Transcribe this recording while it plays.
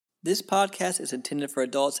This podcast is intended for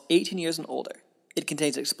adults 18 years and older. It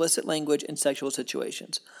contains explicit language and sexual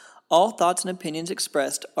situations. All thoughts and opinions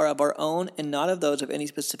expressed are of our own and not of those of any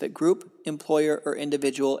specific group, employer, or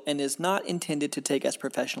individual, and is not intended to take as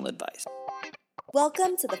professional advice.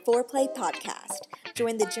 Welcome to the Foreplay Podcast.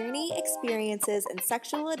 Join the journey, experiences, and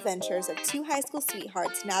sexual adventures of two high school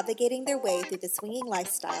sweethearts navigating their way through the swinging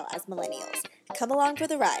lifestyle as millennials. Come along for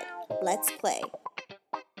the ride. Let's play.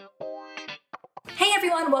 Hey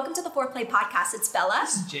everyone, welcome to the Foreplay Podcast. It's Bella.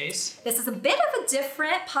 This is Jace. This is a bit of a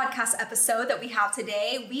different podcast episode that we have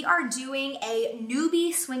today. We are doing a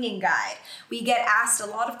newbie swinging guide. We get asked a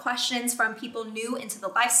lot of questions from people new into the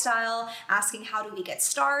lifestyle, asking how do we get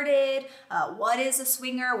started, what is a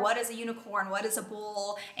swinger, what is a unicorn, what is a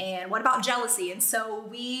bull, and what about jealousy? And so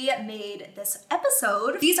we made this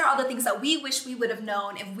episode. These are all the things that we wish we would have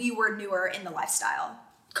known if we were newer in the lifestyle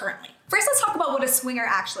currently. First, let's talk about what a swinger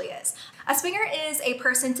actually is. A swinger is a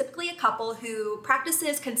person, typically a couple, who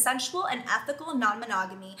practices consensual and ethical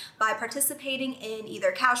non-monogamy by participating in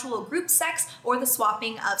either casual or group sex or the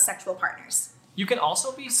swapping of sexual partners. You can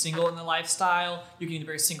also be single in the lifestyle. You can either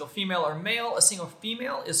be a single female or male. A single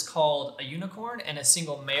female is called a unicorn and a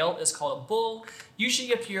single male is called a bull.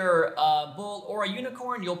 Usually if you're a bull or a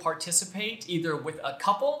unicorn, you'll participate either with a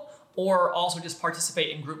couple or also just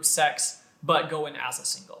participate in group sex but go in as a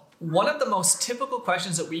single. One of the most typical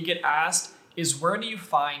questions that we get asked is where do you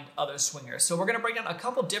find other swingers? So we're gonna break down a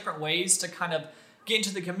couple different ways to kind of get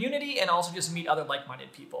into the community and also just meet other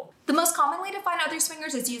like-minded people. The most common way to find other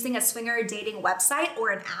swingers is using a swinger dating website or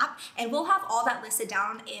an app, and we'll have all that listed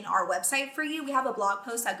down in our website for you. We have a blog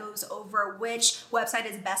post that goes over which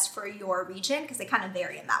website is best for your region because they kind of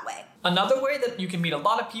vary in that way. Another way that you can meet a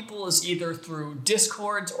lot of people is either through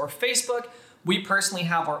Discord or Facebook. We personally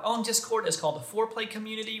have our own Discord. It's called the Foreplay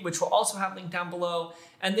Community, which we'll also have linked down below.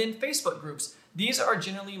 And then Facebook groups. These are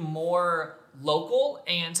generally more local,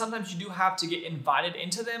 and sometimes you do have to get invited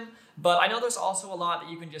into them. But I know there's also a lot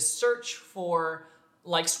that you can just search for,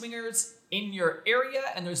 like swingers in your area,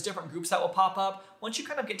 and there's different groups that will pop up. Once you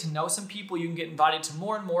kind of get to know some people, you can get invited to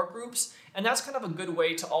more and more groups, and that's kind of a good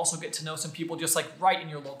way to also get to know some people just like right in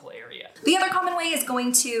your local area. The other common way is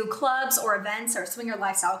going to clubs or events or swinger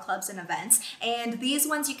lifestyle clubs and events, and these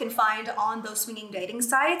ones you can find on those swinging dating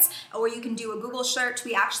sites, or you can do a Google search.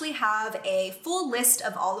 We actually have a full list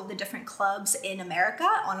of all of the different clubs in America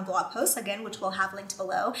on a blog post, again, which we'll have linked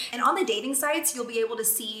below. And on the dating sites, you'll be able to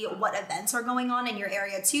see what events are going on in your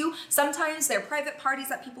area too. Sometimes they're private parties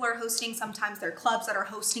that people are hosting, sometimes they're clubs that are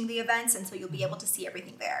hosting the events, and so you'll be able to see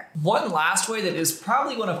everything there. One last way that is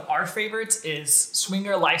probably one of our favorites is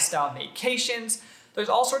swinger lifestyle vacations. There's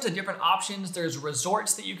all sorts of different options. There's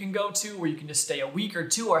resorts that you can go to where you can just stay a week or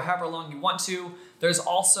two or however long you want to. There's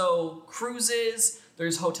also cruises.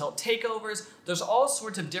 There's hotel takeovers. There's all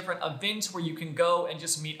sorts of different events where you can go and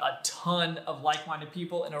just meet a ton of like-minded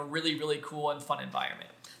people in a really, really cool and fun environment.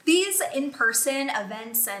 These in-person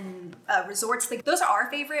events and resorts, those are our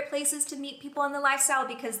favorite places to meet people in the lifestyle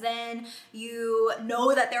because then you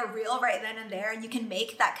know that they're real right then and there, and you can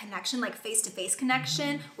make that connection, like face-to-face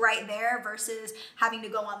connection right there versus having to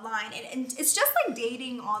go online. And it's just like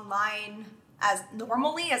dating online as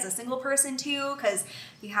normally as a single person too, because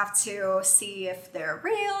you have to see if they're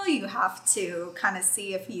real, you have to kind of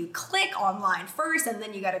see if you click online first, and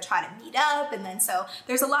then you got to try to meet up, and then so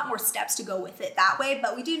there's a lot more steps to go with it that way.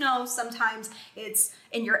 But we do know sometimes it's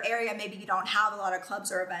in your area, maybe you don't have a lot of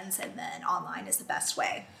clubs or events, and then online is the best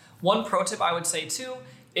way. One pro tip I would say too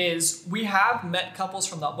is we have met couples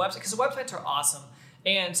from the website, because the websites are awesome.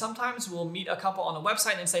 And sometimes we'll meet a couple on the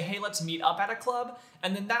website and say, hey, let's meet up at a club.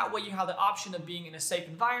 And then that way you have the option of being in a safe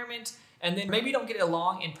environment. And then maybe you don't get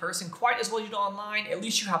along in person quite as well as you do online. At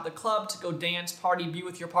least you have the club to go dance, party, be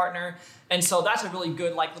with your partner. And so that's a really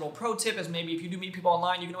good like little pro tip is maybe if you do meet people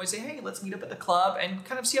online, you can always say, hey, let's meet up at the club and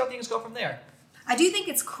kind of see how things go from there. I do think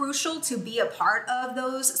it's crucial to be a part of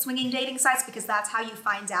those swinging dating sites because that's how you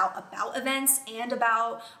find out about events and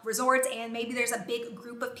about resorts, and maybe there's a big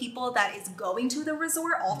group of people that is going to the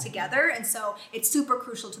resort all together, and so it's super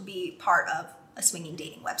crucial to be part of a swinging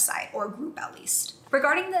dating website or group at least.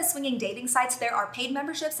 Regarding the swinging dating sites, there are paid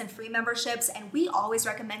memberships and free memberships, and we always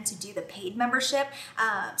recommend to do the paid membership.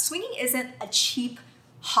 Swinging isn't a cheap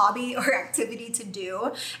hobby or activity to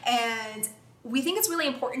do, and we think it's really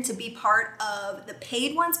important to be part of the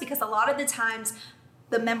paid ones because a lot of the times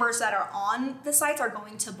the members that are on the sites are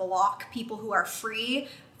going to block people who are free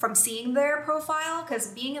from seeing their profile, because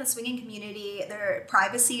being in the swinging community, their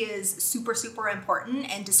privacy is super, super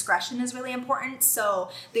important and discretion is really important. So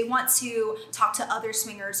they want to talk to other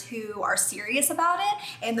swingers who are serious about it,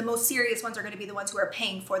 and the most serious ones are going to be the ones who are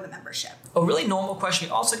paying for the membership. A really normal question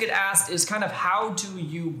we also get asked is kind of how do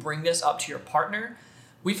you bring this up to your partner?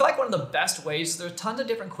 We feel like one of the best ways, there's tons of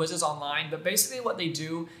different quizzes online, but basically what they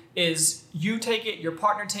do is you take it, your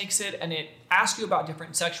partner takes it, and it asks you about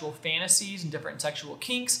different sexual fantasies and different sexual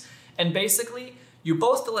kinks. And basically, you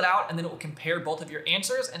both fill it out, and then it will compare both of your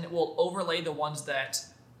answers, and it will overlay the ones that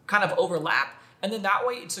kind of overlap. And then that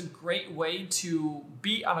way, it's a great way to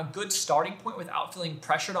be on a good starting point without feeling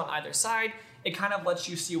pressured on either side. It kind of lets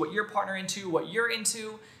you see what your partner into, what you're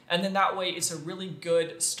into, and then that way it's a really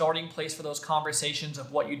good starting place for those conversations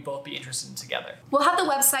of what you'd both be interested in together. We'll have the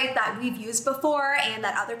website that we've used before and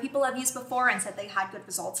that other people have used before and said they had good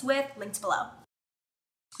results with, linked below.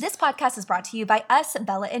 This podcast is brought to you by us,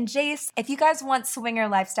 Bella and Jace. If you guys want swinger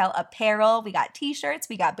lifestyle apparel, we got t-shirts,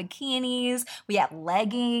 we got bikinis, we have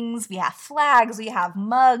leggings, we have flags, we have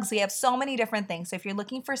mugs, we have so many different things. So if you're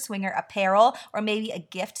looking for swinger apparel or maybe a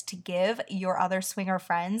gift to give your other swinger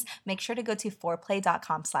friends, make sure to go to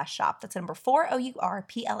fourplay.com/shop. That's number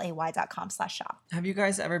 4OURPLAY.com/shop. Have you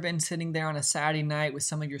guys ever been sitting there on a Saturday night with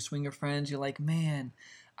some of your swinger friends? You're like, man,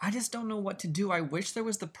 I just don't know what to do. I wish there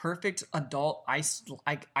was the perfect adult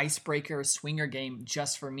icebreaker swinger game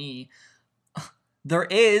just for me. There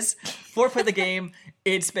is. Foreplay the game.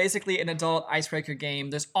 It's basically an adult icebreaker game.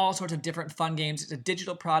 There's all sorts of different fun games. It's a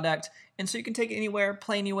digital product, and so you can take it anywhere,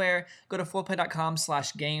 play anywhere. Go to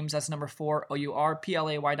foreplay.com/games. That's number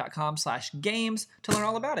 4OURPLAY.com/games to learn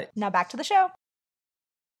all about it. Now back to the show.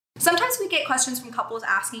 Sometimes we get questions from couples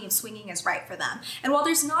asking if swinging is right for them. And while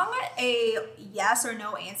there's not a yes or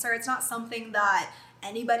no answer, it's not something that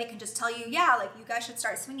anybody can just tell you, yeah, like you guys should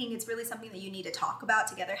start swinging. It's really something that you need to talk about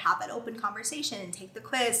together, have that open conversation and take the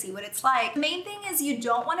quiz, see what it's like. The main thing is you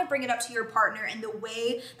don't want to bring it up to your partner in the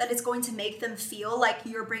way that it's going to make them feel like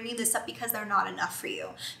you're bringing this up because they're not enough for you.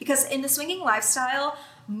 Because in the swinging lifestyle,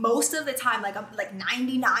 most of the time, like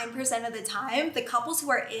 99% of the time, the couples who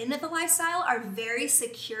are in the lifestyle are very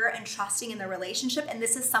secure and trusting in their relationship. And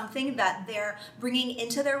this is something that they're bringing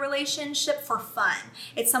into their relationship for fun.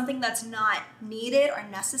 It's something that's not needed or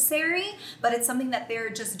necessary, but it's something that they're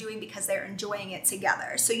just doing because they're enjoying it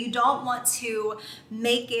together. So you don't want to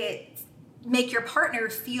make your partner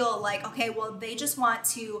feel like, okay, well, they just want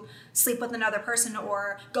to sleep with another person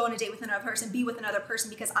or go on a date with another person, be with another person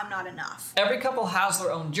because I'm not enough. Every couple has their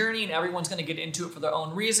own journey and everyone's going to get into it for their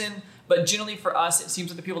own reason. But generally for us, it seems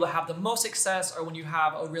like the people that have the most success are when you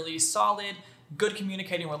have a really solid, good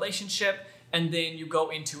communicating relationship, and then you go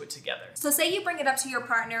into it together. So say you bring it up to your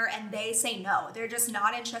partner and they say no. They're just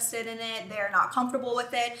not interested in it. They're not comfortable with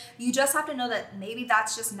it. You just have to know that maybe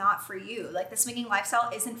that's just not for you. Like the swinging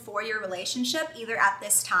lifestyle isn't for your relationship either at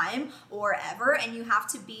this time or ever. And you have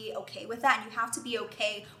to be okay with that. And you have to be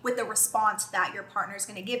okay with the response that your partner is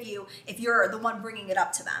going to give you if you're the one bringing it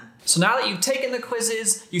up to them. So now that you've taken the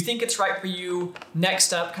quizzes, you think it's right for you,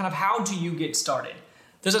 next up, kind of how do you get started?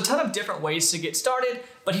 There's a ton of different ways to get started,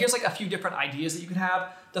 but here's like a few different ideas that you can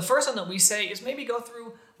have. The first one that we say is maybe go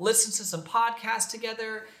through, listen to some podcasts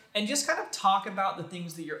together, and just kind of talk about the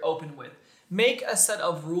things that you're open with. Make a set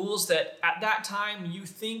of rules that at that time you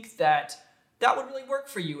think that would really work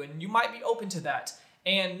for you and you might be open to that.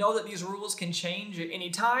 And know that these rules can change at any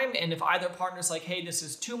time. And if either partner's like, hey, this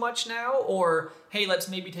is too much now, or hey, let's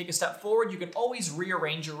maybe take a step forward, you can always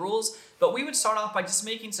rearrange your rules. But we would start off by just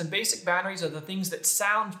making some basic boundaries of the things that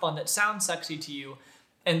sound fun, that sound sexy to you,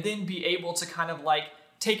 and then be able to kind of like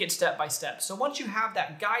take it step by step. So once you have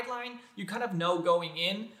that guideline, you kind of know going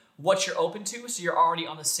in what you're open to, so you're already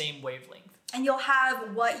on the same wavelength. And you'll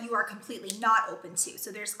have what you are completely not open to.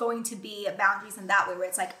 So there's going to be boundaries in that way where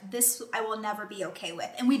it's like, this I will never be okay with.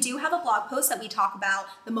 And we do have a blog post that we talk about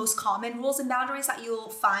the most common rules and boundaries that you'll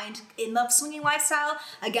find in the swinging lifestyle.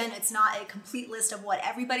 Again, it's not a complete list of what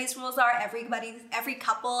everybody's rules are. Every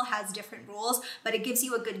couple has different rules, but it gives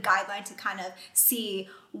you a good guideline to kind of see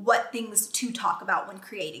what things to talk about when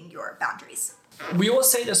creating your boundaries. We will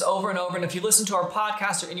say this over and over, and if you listen to our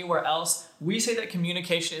podcast or anywhere else, we say that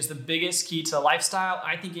communication is the biggest key to the lifestyle.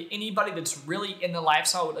 I think anybody that's really in the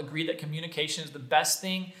lifestyle would agree that communication is the best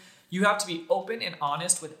thing. You have to be open and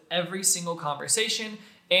honest with every single conversation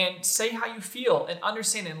and say how you feel and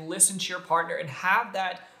understand and listen to your partner and have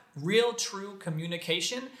that real, true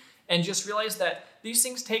communication, and just realize that these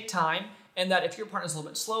things take time and that if your partner's a little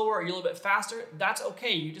bit slower or you're a little bit faster, that's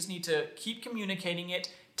okay. You just need to keep communicating it,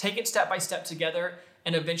 take it step by step together,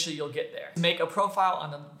 and eventually you'll get there. Make a profile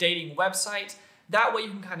on a dating website That way you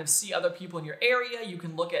can kind of see other people in your area. You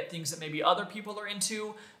can look at things that maybe other people are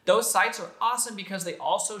into. Those sites are awesome because they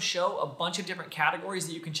also show a bunch of different categories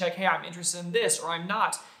that you can check. Hey, I'm interested in this or I'm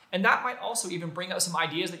not. And that might also even bring up some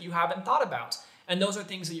ideas that you haven't thought about. And those are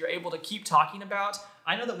things that you're able to keep talking about.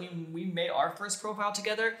 I know that when we made our first profile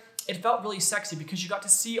together, it felt really sexy because you got to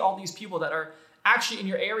see all these people that are actually in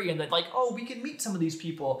your area and that like, oh, we can meet some of these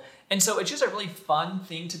people. And so it's just a really fun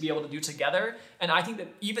thing to be able to do together. And I think that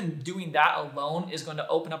even doing that alone is going to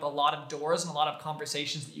open up a lot of doors and a lot of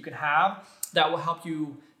conversations that you can have that will help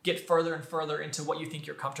you get further and further into what you think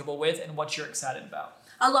you're comfortable with and what you're excited about.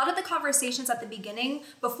 A lot of the conversations at the beginning,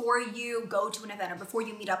 before you go to an event or before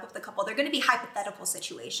you meet up with the couple, they're going to be hypothetical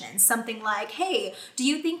situations. Something like, hey, do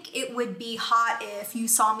you think it would be hot if you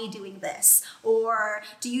saw me doing this? Or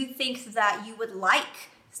do you think that you would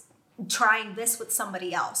like trying this with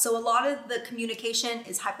somebody else? So a lot of the communication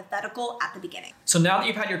is hypothetical at the beginning. So now that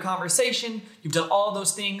you've had your conversation, you've done all of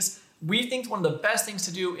those things, we think one of the best things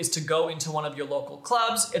to do is to go into one of your local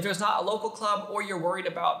clubs. If there's not a local club or you're worried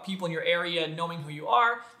about people in your area knowing who you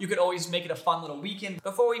are, you could always make it a fun little weekend.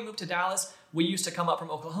 Before we moved to Dallas, we used to come up from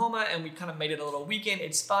Oklahoma and we kind of made it a little weekend.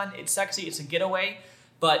 It's fun, it's sexy, it's a getaway,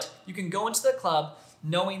 but you can go into the club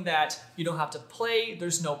knowing that you don't have to play,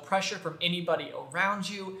 there's no pressure from anybody around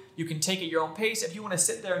you. You can take it your own pace. If you want to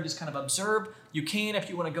sit there and just kind of observe, you can. If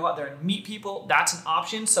you want to go out there and meet people, that's an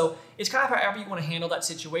option. So it's kind of however you want to handle that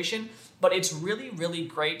situation, but it's really, really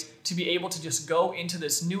great to be able to just go into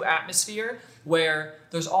this new atmosphere where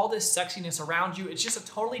there's all this sexiness around you. It's just a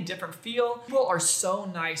totally different feel. People are so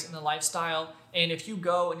nice in the lifestyle, and if you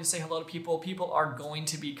go and you say hello to people, people are going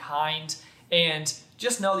to be kind. And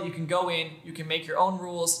just know that you can go in, you can make your own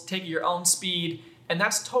rules, take your own speed, and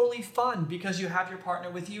that's totally fun because you have your partner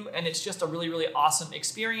with you, and it's just a really, really awesome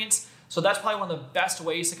experience. So that's probably one of the best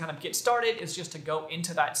ways to kind of get started is just to go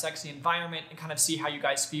into that sexy environment and kind of see how you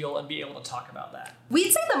guys feel and be able to talk about that.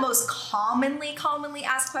 We'd say the most commonly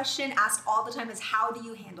asked question asked all the time is, how do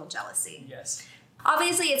you handle jealousy? Yes.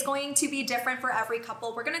 Obviously, it's going to be different for every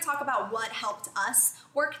couple. We're going to talk about what helped us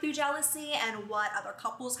work through jealousy and what other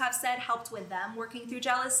couples have said helped with them working through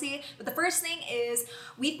jealousy. But the first thing is,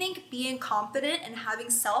 we think being confident and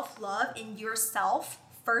having self-love in yourself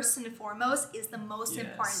first and foremost is the most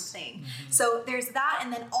important thing. So there's that,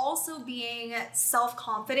 and then also being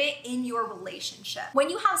self-confident in your relationship. When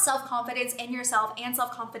you have self-confidence in yourself and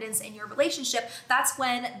self-confidence in your relationship, that's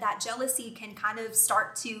when that jealousy can kind of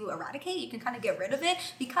start to eradicate. You can kind of get rid of it,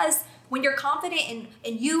 because when you're confident in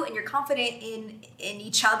you and you're confident in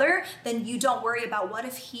each other, then you don't worry about what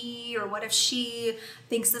if he or what if she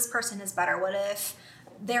thinks this person is better, what if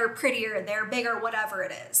they're prettier, they're bigger, whatever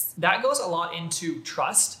it is. That goes a lot into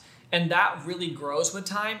trust, and that really grows with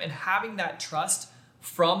time. And having that trust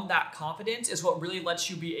from that confidence is what really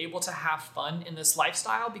lets you be able to have fun in this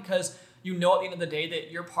lifestyle, because you know at the end of the day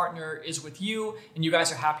that your partner is with you and you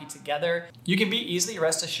guys are happy together. You can be easily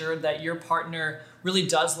rest assured that your partner really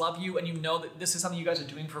does love you, and you know that this is something you guys are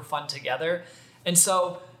doing for fun together. And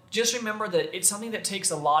so just remember that it's something that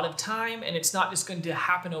takes a lot of time, and it's not just going to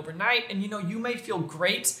happen overnight. And you may feel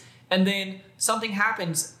great, and then something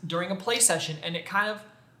happens during a play session and it kind of,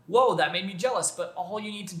 whoa, that made me jealous. But all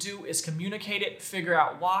you need to do is communicate it, figure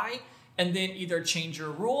out why, and then either change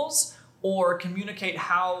your rules or communicate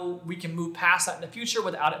how we can move past that in the future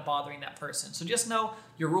without it bothering that person. So just know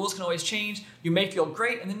your rules can always change. You may feel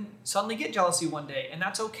great and then suddenly get jealousy one day, and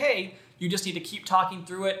that's okay. You just need to keep talking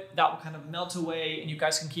through it. That will kind of melt away, and you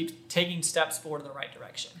guys can keep taking steps forward in the right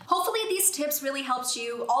direction. Hopefully these tips really helped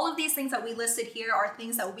you. All of these things that we listed here are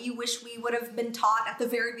things that we wish we would have been taught at the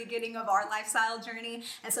very beginning of our lifestyle journey.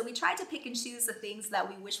 And so we tried to pick and choose the things that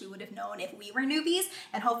we wish we would have known if we were newbies,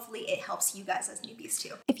 and hopefully it helps you guys as newbies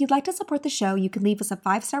too. If you'd like to support the show, you can leave us a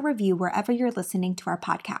 5-star review wherever you're listening to our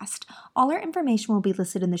podcast. All our information will be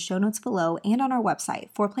listed in the show notes below and on our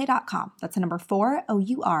website, fourplay.com. That's the number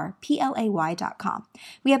 4OURPLAY.com.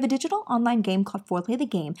 We have a digital online game called Foreplay the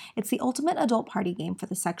Game. It's the ultimate adult party game for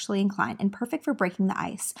the sexually inclined and perfect for breaking the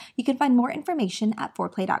ice. You can find more information at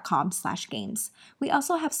foreplay.com/games. We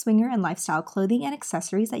also have swinger and lifestyle clothing and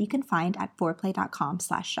accessories that you can find at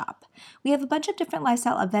foreplay.com/shop. We have a bunch of different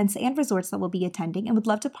lifestyle events and resorts that we'll be attending and would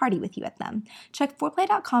love to party with you at them. Check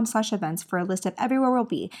foreplay.com/events for a list of everywhere we'll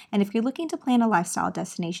be. And if you're looking to plan a lifestyle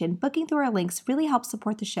destination, booking through our links really helps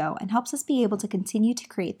support the show and helps us be able to continue to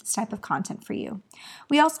create this type of of content for you.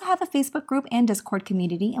 We also have a Facebook group and Discord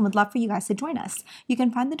community and would love for you guys to join us. You can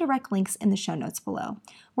find the direct links in the show notes below.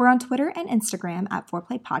 We're on Twitter and Instagram at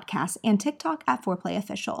 4Play Podcast and TikTok at 4Play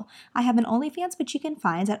Official. I have an OnlyFans, which you can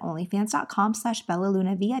find at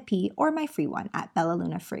onlyfans.com/BellaLunaVIP or my free one at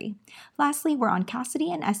BellaLunaFree. Lastly, we're on Cassidy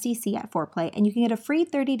and SDC at 4Play, and you can get a free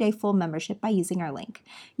 30-day full membership by using our link.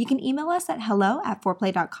 You can email us at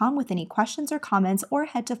hello@4play.com with any questions or comments, or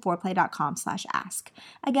head to 4play.com/ask.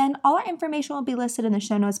 Again, all our information will be listed in the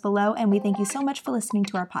show notes below, and we thank you so much for listening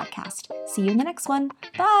to our podcast. See you in the next one.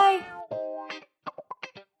 Bye!